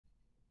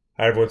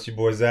Hi everyone, it's your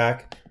boy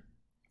Zach.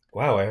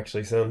 Wow, I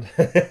actually sound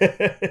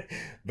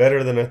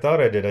better than I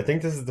thought I did. I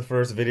think this is the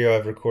first video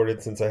I've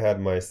recorded since I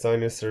had my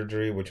sinus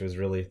surgery, which was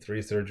really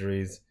three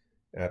surgeries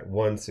at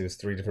once. It was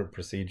three different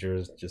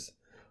procedures, just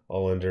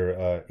all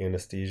under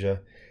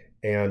anesthesia.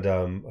 And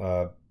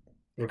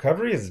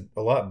recovery is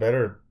a lot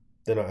better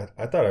than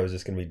I thought. I was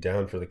just going to be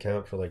down for the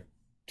count for like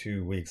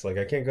 2 weeks. Like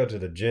I can't go to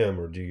the gym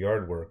or do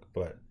yard work,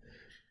 but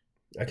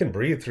I can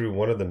breathe through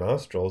one of the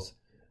nostrils.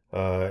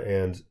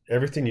 And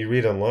everything you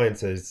read online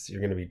says you're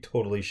going to be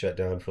totally shut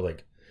down for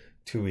like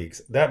 2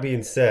 weeks. That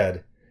being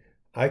said,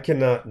 I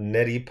cannot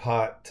neti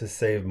pot to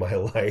save my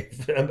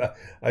life.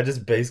 I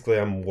just basically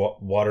I'm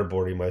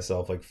waterboarding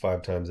myself like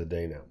 5 times a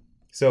day now.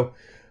 So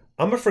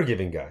I'm a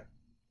forgiving guy.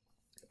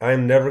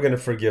 I'm never going to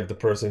forgive the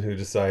person who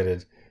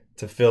decided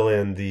to fill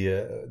in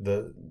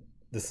the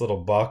this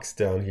little box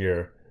down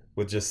here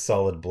with just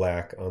solid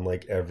black on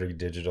like every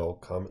digital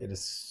comment. It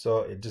is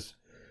so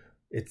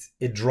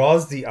it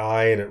draws the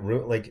eye and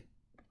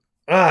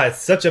it's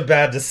such a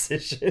bad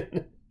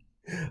decision.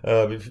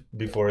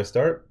 Before I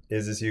start,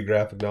 is this you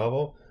graphic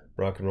novel,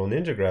 Rock and Roll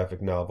Ninja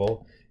graphic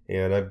novel,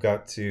 and I've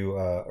got to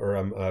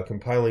I'm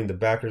compiling the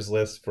backers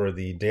list for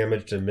the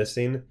damaged and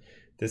missing.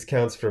 This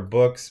counts for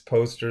books,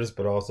 posters,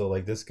 but also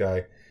like this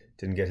guy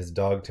didn't get his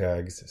dog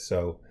tags,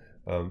 so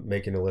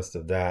making a list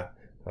of that.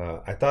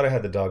 I thought I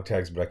had the dog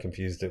tags, but I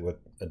confused it with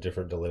a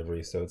different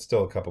delivery, so it's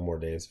still a couple more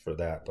days for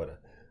that. But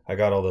I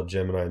got all the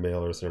Gemini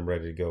mailers, and I'm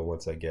ready to go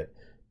once I get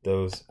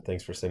those.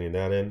 Thanks for sending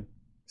that in.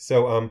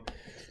 So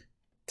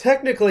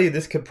technically,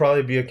 this could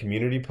probably be a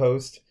community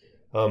post.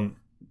 I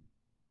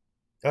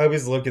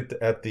always look at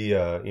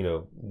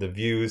the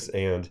views,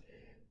 and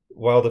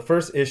while the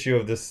first issue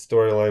of this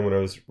storyline, when I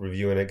was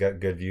reviewing it, got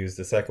good views,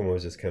 the second one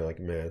was just kind of like,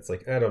 man, it's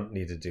like I don't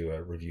need to do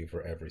a review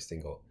for every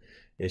single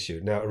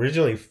issue. Now,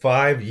 originally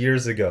 5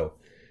 years ago,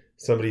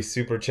 somebody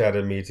super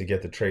chatted me to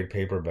get the trade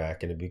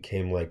paperback, and it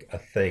became like a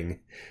thing.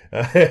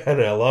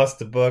 And I lost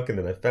the book, and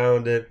then I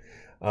found it,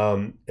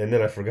 and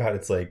then I forgot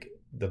it's like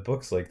the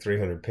book's like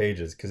 300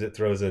 pages because it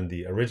throws in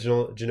the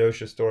original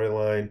Genosha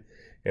storyline,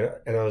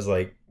 and I was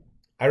like,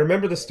 I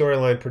remember the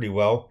storyline pretty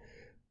well,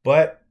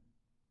 but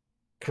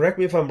correct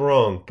me if I'm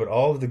wrong, but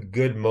all of the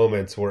good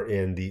moments were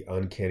in the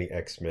Uncanny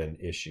X-Men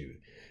issue.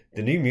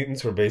 The New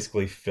Mutants were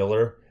basically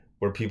filler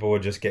where people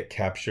would just get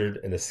captured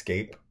and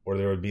escape, or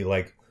there would be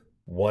like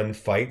one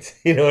fight,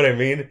 you know what I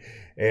mean?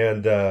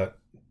 And the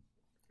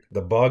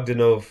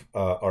Bogdanov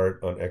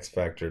art on X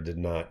Factor did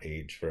not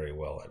age very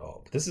well at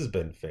all. But this has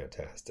been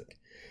fantastic.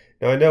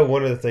 Now, I know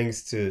one of the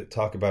things to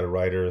talk about a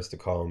writer is to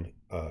call him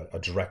a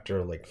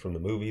director, like from the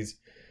movies,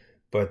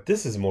 but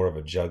this is more of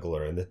a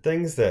juggler, and the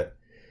things that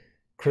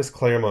Chris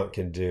Claremont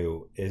can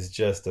do is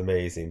just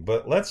amazing.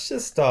 But let's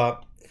just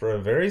stop for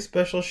a very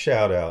special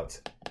shout out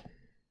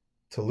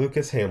to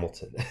Lucas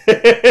Hamilton.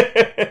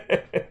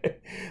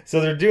 So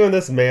they're doing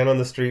this man on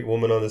the street,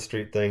 woman on the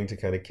street thing to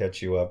kind of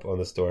catch you up on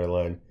the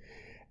storyline.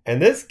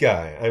 And this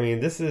guy, I mean,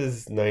 this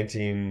is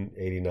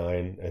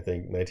 1989, I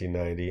think,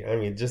 1990. I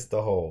mean, just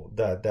the whole,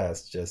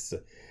 that's just...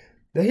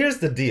 Now here's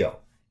the deal.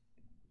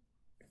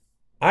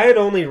 I had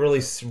only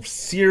really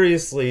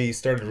seriously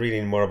started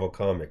reading Marvel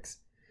Comics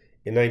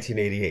in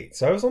 1988.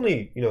 So I was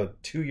only,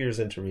 2 years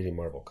into reading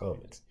Marvel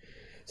Comics.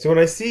 So when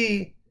I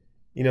see,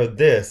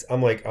 this,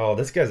 I'm like, oh,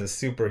 this guy's a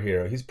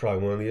superhero. He's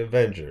probably one of the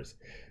Avengers.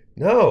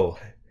 No.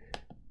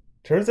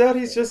 Turns out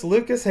he's just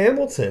Lucas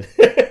Hamilton.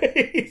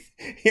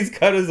 he's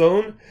got his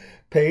own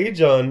page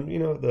on,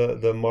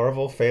 the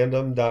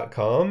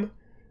marvelfandom.com.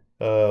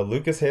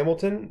 Lucas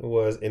Hamilton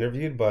was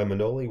interviewed by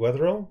Manoli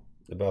Wetherill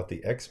about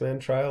the X-Men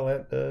trial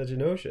at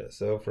Genosha.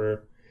 So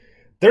for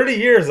 30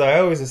 years, I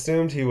always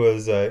assumed he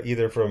was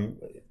either from...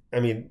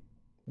 I mean,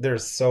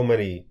 there's so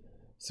many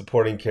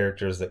supporting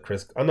characters that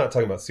Chris... I'm not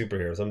talking about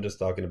superheroes. I'm just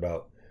talking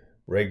about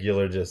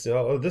regular, just,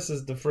 this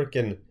is the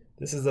freaking...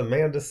 This is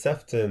Amanda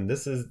Sefton.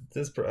 This is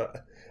this.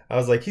 I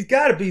was like, he's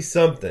got to be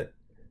something.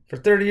 For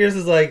 30 years,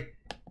 it's like,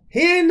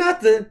 he ain't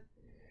nothing.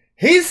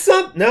 He's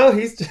something. No,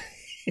 he's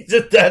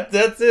just that.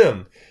 That's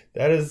him.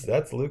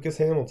 That's Lucas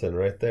Hamilton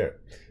right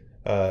there.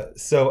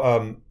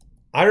 So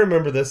I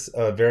remember this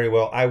very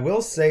well. I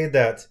will say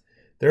that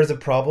there's a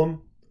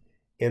problem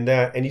in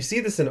that, and you see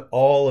this in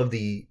all of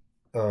the,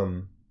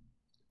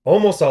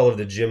 almost all of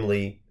the Jim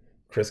Lee,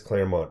 Chris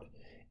Claremont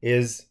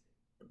is.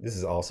 This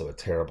is also a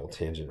terrible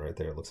tangent right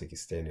there. It looks like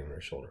he's standing on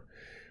her shoulder.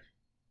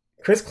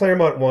 Chris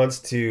Claremont wants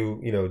to,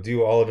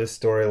 do all of his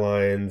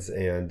storylines,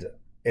 and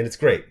it's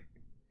great.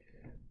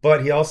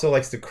 But he also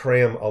likes to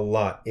cram a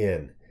lot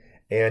in.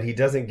 And he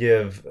doesn't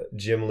give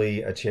Jim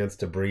Lee a chance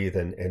to breathe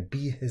and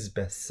be his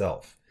best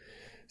self.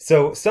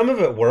 So some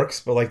of it works,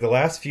 but like the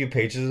last few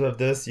pages of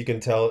this, you can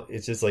tell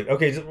it's just like,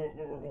 okay,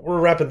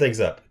 we're wrapping things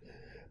up.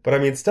 But I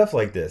mean, stuff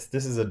like this.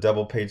 This is a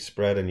double page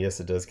spread, and yes,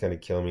 it does kind of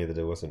kill me that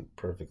it wasn't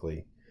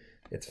perfectly...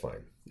 It's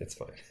fine. It's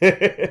fine.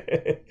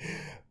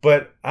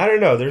 But I don't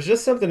know. There's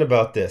just something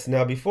about this.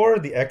 Now, before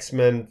the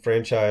X-Men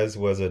franchise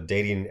was a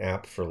dating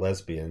app for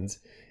lesbians,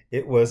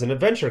 it was an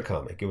adventure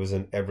comic. It was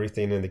an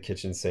everything in the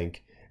kitchen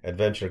sink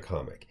adventure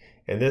comic.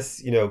 And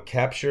this, you know,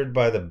 captured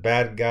by the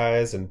bad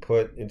guys and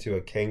put into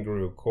a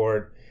kangaroo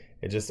court.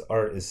 It just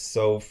art is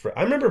so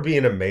I remember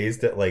being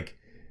amazed at like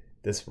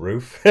this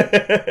roof.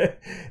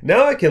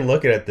 Now I can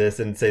look at this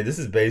and say this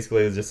is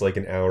basically just like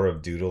an hour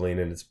of doodling,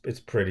 and it's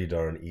pretty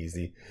darn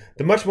easy.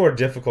 The much more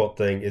difficult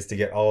thing is to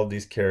get all of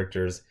these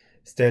characters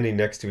standing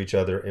next to each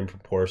other in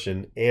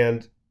proportion.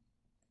 And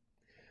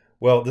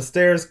well, the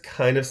stairs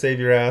kind of save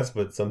your ass,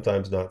 but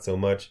sometimes not so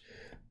much.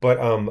 But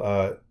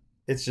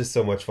it's just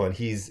so much fun.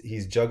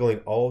 He's juggling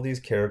all of these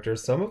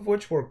characters, some of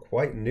which were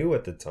quite new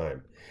at the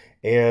time,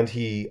 and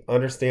he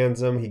understands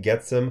them, he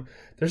gets them.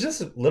 There's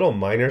just little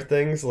minor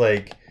things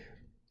like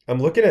I'm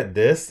looking at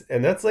this,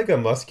 and that's like a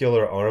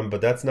muscular arm,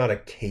 but that's not a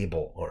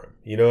cable arm.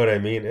 You know what I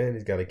mean? And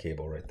he's got a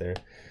cable right there.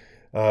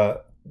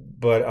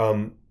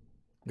 But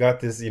got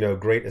this, you know,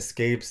 great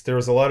escapes. There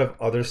was a lot of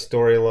other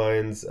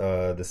storylines.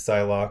 The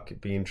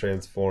Psylocke being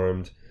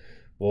transformed,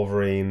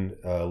 Wolverine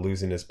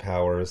losing his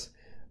powers.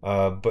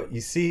 But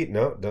you see,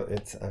 no,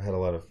 I've had a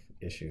lot of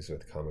issues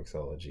with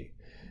Comixology.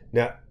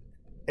 Now,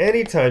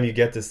 anytime you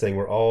get this thing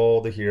where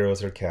all the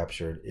heroes are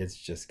captured, it's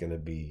just going to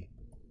be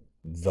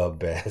the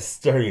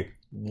best. I mean,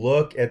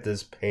 look at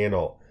this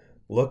panel.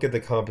 Look at the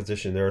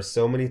composition. There are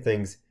so many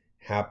things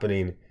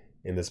happening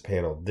in this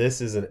panel.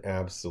 This is an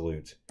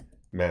absolute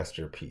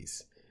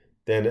masterpiece.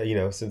 Then, you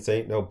know, since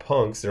ain't no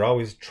punks, they're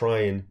always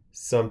trying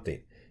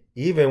something.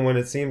 Even when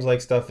it seems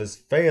like stuff is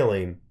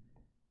failing,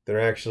 they're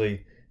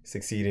actually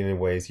succeeding in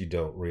ways you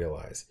don't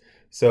realize.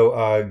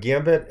 So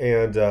Gambit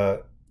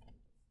and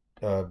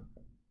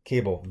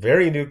Cable,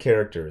 very new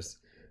characters,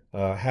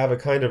 have a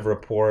kind of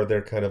rapport.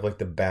 They're kind of like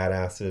the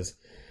badasses.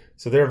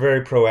 So they're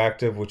very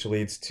proactive, which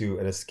leads to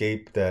an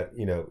escape that,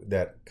 you know,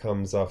 that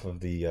comes off of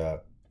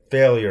the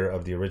failure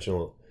of the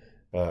original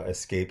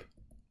escape.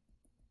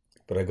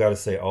 But I got to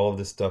say, all of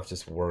this stuff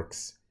just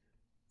works.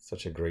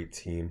 Such a great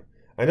team.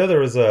 I know there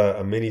was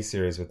a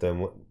mini-series with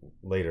them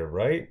later,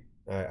 right?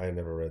 I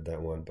never read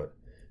that one, but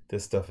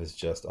this stuff is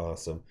just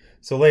awesome.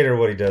 So later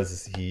what he does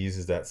is he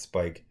uses that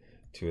spike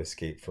to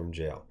escape from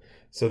jail.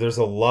 So there's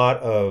a lot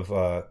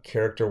of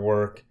character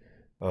work.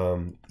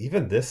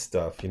 Even this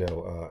stuff, you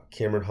know,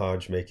 Cameron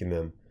Hodge making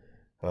them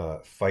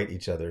fight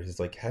each other. He's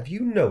like, have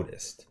you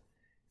noticed?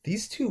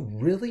 These two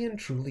really and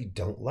truly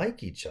don't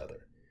like each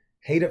other.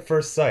 Hate at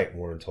first sight,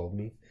 Warren told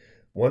me.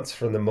 Once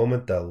from the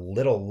moment the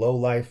little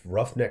low-life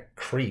roughneck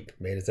creep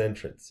made his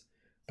entrance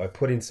by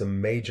putting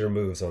some major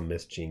moves on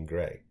Miss Jean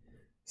Grey.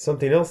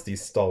 Something else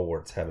these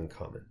stalwarts have in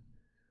common.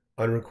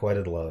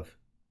 Unrequited love.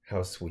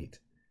 How sweet.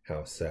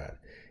 How sad.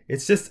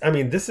 It's just, I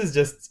mean, this is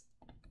just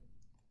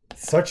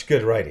such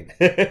good writing.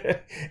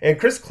 And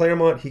Chris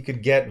Claremont, he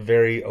could get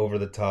very over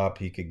the top.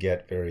 He could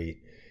get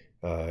very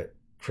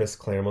Chris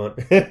Claremont.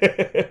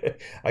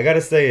 I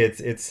gotta say,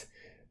 it's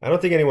I don't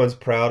think anyone's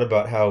proud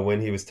about how when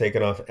he was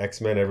taken off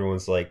X-Men,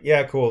 everyone's like,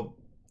 yeah, cool,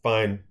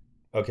 fine,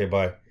 okay,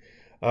 bye.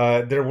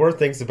 There were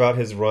things about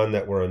his run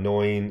that were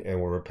annoying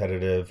and were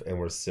repetitive and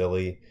were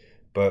silly,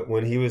 but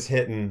when he was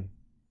hitting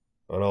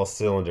on all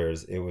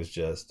cylinders, it was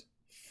just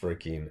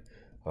freaking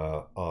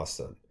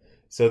awesome.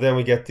 So then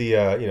we get the,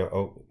 you know,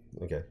 oh,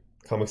 okay,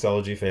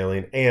 Comixology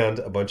failing and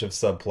a bunch of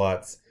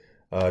subplots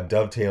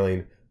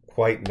dovetailing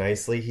quite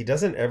nicely. He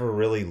doesn't ever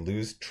really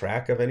lose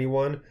track of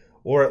anyone,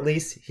 or at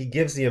least he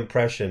gives the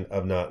impression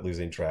of not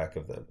losing track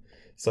of them.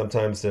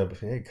 Sometimes,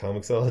 hey,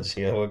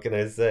 Comixology, what can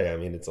I say? I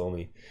mean, it's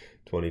only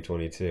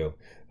 2022.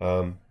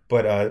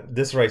 But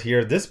this right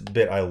here, this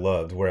bit I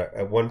loved, where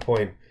at one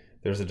point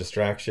there's a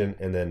distraction,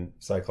 and then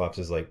Cyclops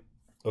is like,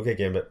 okay,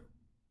 Gambit.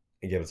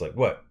 And Gambit's like,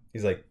 what?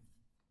 He's like,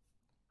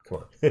 come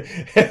on.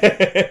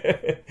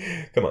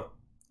 Come on.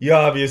 You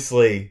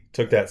obviously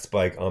took that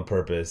spike on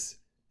purpose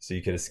so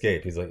you could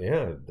escape. He's like,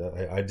 yeah,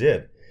 I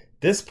did.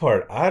 This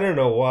part, I don't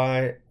know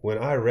why, when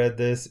I read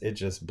this, it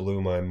just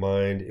blew my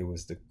mind. It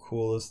was the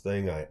coolest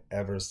thing I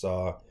ever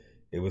saw.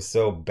 It was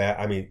so bad.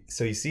 I mean,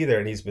 so you see there,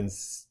 and he's been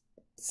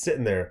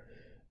sitting there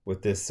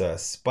with this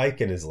spike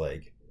in his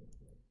leg.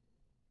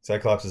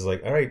 Cyclops is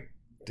like, all right,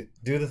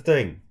 do the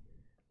thing.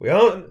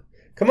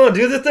 Come on,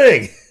 do the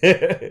thing.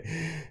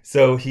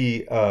 So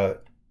he,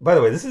 by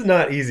the way, this is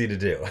not easy to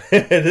do.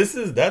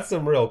 That's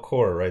some real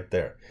core right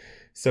there.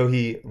 So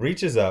he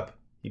reaches up,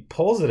 he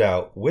pulls it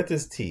out with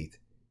his teeth.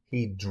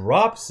 He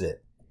drops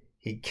it,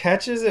 he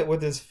catches it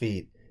with his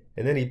feet,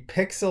 and then he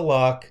picks a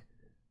lock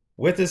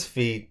with his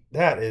feet.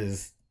 That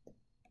is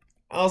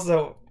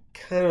also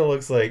kind of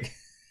looks like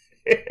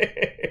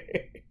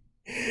it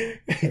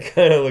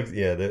kind of looks,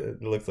 yeah,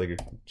 it looks like you're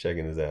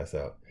checking his ass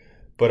out.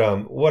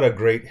 But what a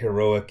great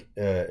heroic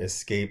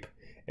escape.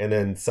 And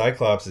then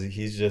Cyclops,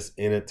 he's just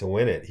in it to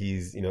win it.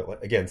 He's, you know,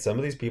 again, some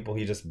of these people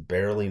he just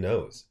barely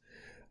knows.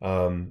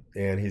 And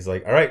he's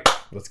like, all right,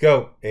 let's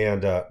go.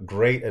 And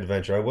great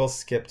adventure. I will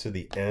skip to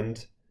the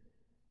end.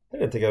 I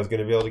didn't think I was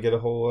going to be able to get a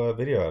whole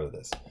video out of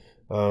this.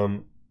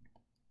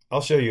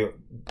 I'll show you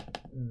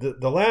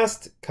the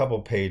last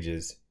couple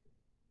pages.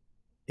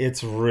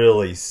 It's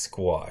really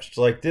squashed.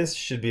 Like, this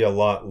should be a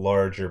lot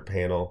larger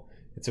panel.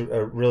 It's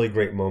a really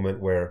great moment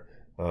where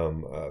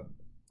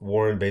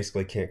Warren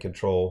basically can't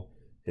control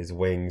his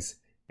wings,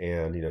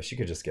 and she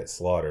could just get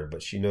slaughtered.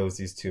 But she knows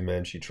these two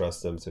men, she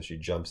trusts them, so she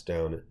jumps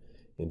down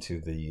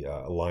into the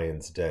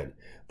lion's den.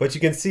 But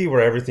you can see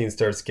where everything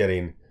starts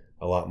getting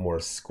a lot more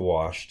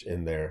squashed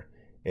in there,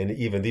 and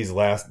even this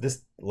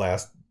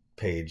last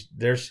page,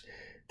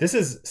 this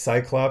is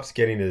Cyclops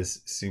getting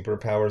his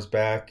superpowers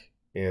back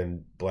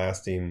and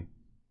blasting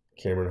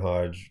Cameron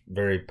Hodge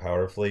very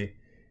powerfully.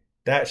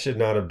 That should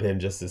not have been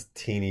just this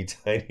teeny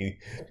tiny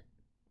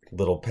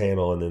little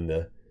panel and then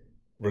the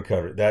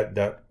recovery.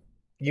 That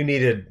you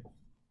needed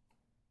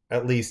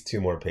at least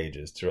 2 more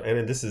pages to.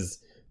 And this is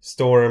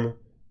Storm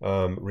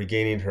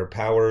regaining her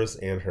powers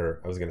and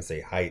her, I was going to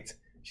say, height.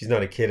 She's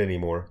not a kid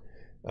anymore.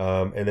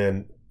 And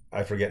then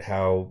I forget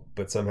how,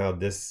 but somehow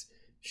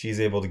she's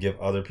able to give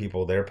other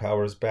people their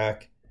powers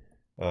back.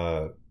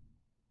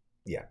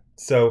 Yeah.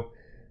 So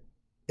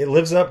it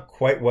lives up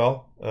quite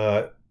well.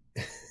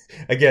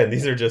 Again,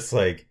 these are just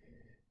like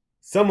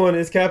someone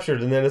is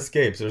captured and then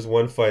escapes. There's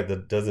one fight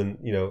that doesn't,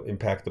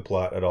 impact the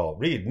plot at all.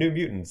 Read New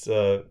Mutants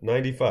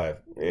 95.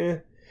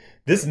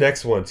 This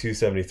next one,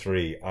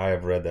 273, I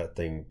have read that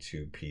thing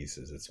to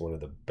pieces. It's one of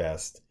the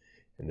best,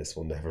 and this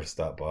will never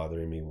stop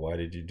bothering me. Why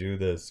did you do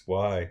this?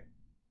 Why?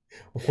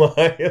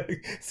 Why?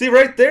 See,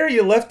 right there,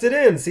 you left it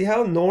in. See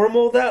how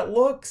normal that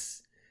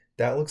looks?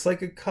 That looks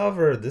like a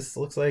cover. This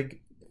looks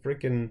like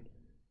freaking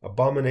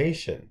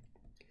abomination.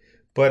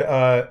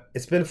 But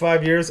it's been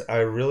 5 years. I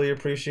really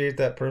appreciate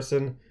that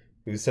person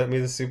who sent me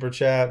the super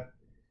chat.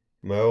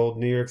 My old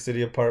New York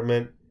City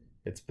apartment.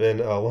 It's been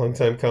a long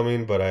time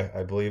coming, but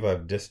I believe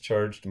I've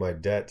discharged my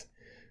debt.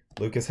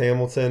 Lucas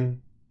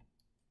Hamilton,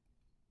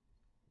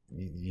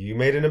 you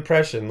made an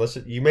impression.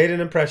 You made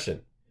an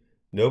impression.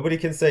 Nobody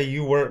can say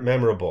you weren't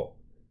memorable.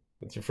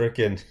 What's your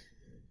freaking...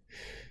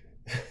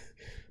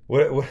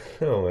 what?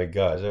 Oh my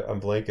gosh,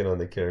 I'm blanking on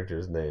the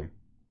character's name.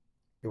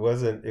 It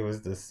was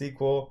the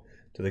sequel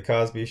to The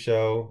Cosby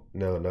Show.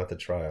 No, not The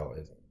Trial.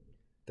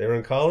 They were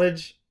in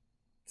college.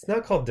 It's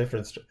not called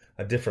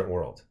A Different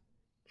World.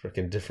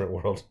 Freaking Different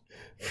World.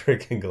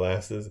 Freaking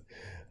glasses.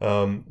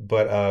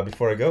 But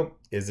before I go,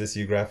 Is This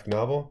You graphic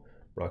novel?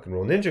 Rock and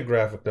Roll Ninja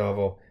graphic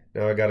novel.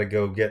 Now I got to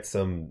go get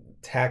some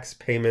tax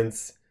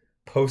payments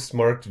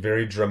postmarked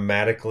very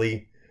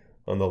dramatically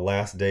on the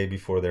last day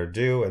before they're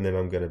due, and then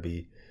I'm going to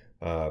be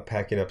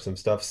packing up some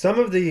stuff. Some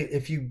of the,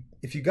 if you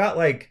got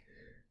like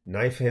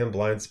Knife Hand,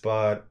 Blind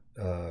Spot,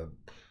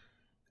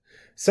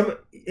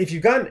 if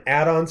you've gotten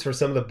add-ons for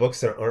some of the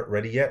books that aren't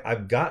ready yet,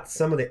 I've got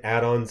some of the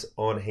add-ons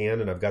on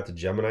hand, and I've got the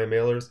Gemini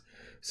mailers,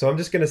 so I'm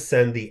just going to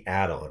send the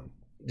add-on,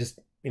 just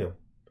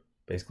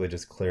basically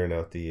just clearing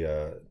out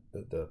the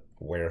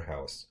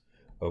warehouse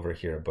over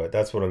here. But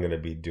that's what I'm going to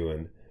be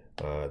doing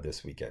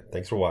this weekend.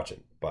 Thanks for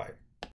watching. Bye.